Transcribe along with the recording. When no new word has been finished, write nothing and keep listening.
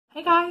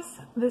Hey guys,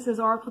 this is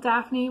Oracle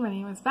Daphne. My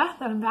name is Beth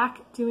and I'm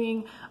back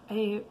doing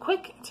a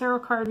quick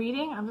tarot card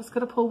reading. I'm just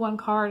going to pull one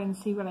card and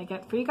see what I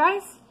get for you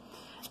guys.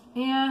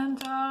 And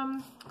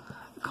the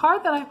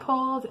card that I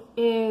pulled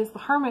is the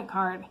Hermit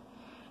card.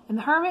 And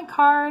the Hermit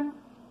card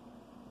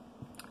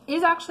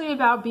is actually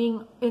about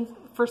being,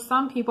 for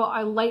some people,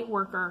 a light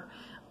worker.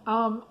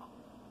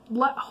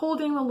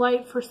 Holding the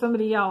light for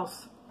somebody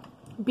else.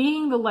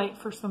 Being the light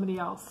for somebody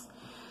else.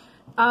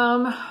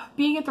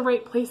 Being at the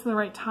right place in the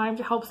right time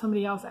to help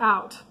somebody else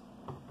out.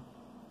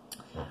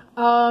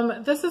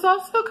 This is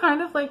also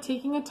kind of like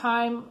taking a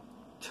time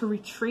to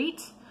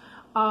retreat.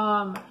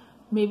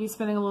 Maybe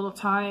spending a little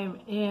time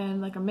in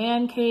like a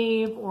man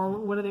cave, or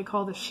what do they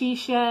call the she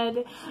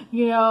shed,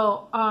 you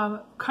know,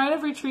 kind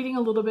of retreating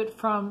a little bit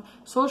from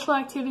social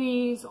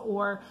activities,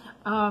 or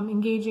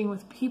engaging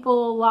with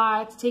people a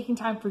lot, taking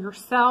time for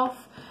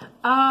yourself.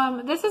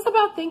 This is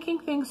about thinking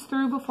things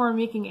through before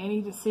making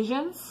any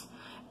decisions.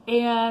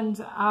 And,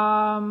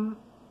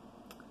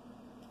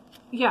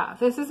 yeah,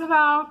 this is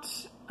about,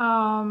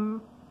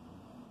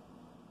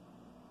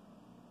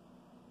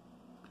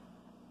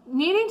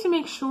 needing to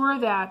make sure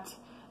that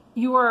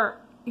you're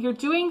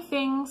doing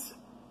things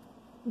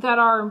that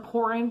are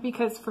important,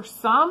 because for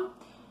some,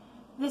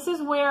 this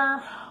is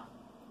where,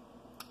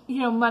 you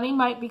know, money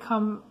might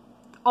become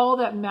all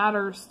that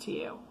matters to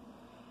you.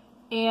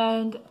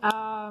 And,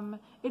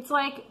 it's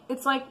like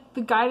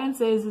the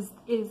guidance is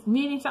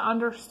needing to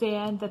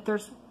understand that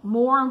there's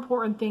more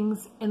important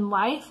things in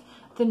life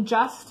than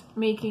just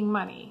making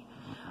money.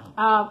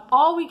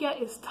 All we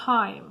get is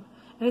time.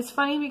 And it's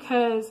funny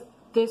because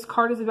this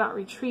card is about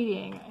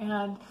retreating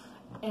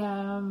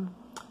and,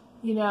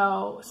 you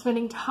know,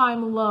 spending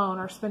time alone,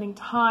 or spending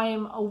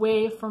time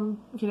away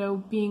from, you know,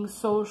 being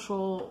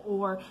social,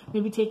 or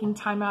maybe taking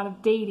time out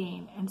of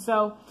dating. And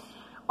so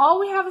all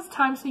we have is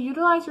time, so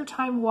utilize your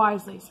time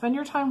wisely. Spend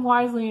your time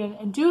wisely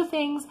and do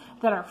things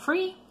that are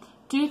free.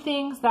 Do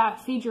things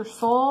that feed your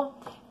soul,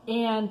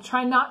 and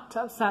try not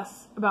to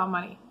obsess about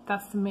money.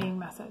 That's the main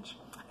message.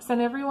 I send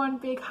everyone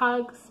big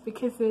hugs, big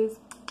kisses,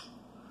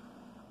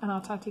 and I'll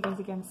talk to you guys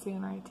again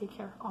soon. All right, take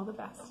care. All the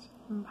best.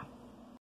 Bye.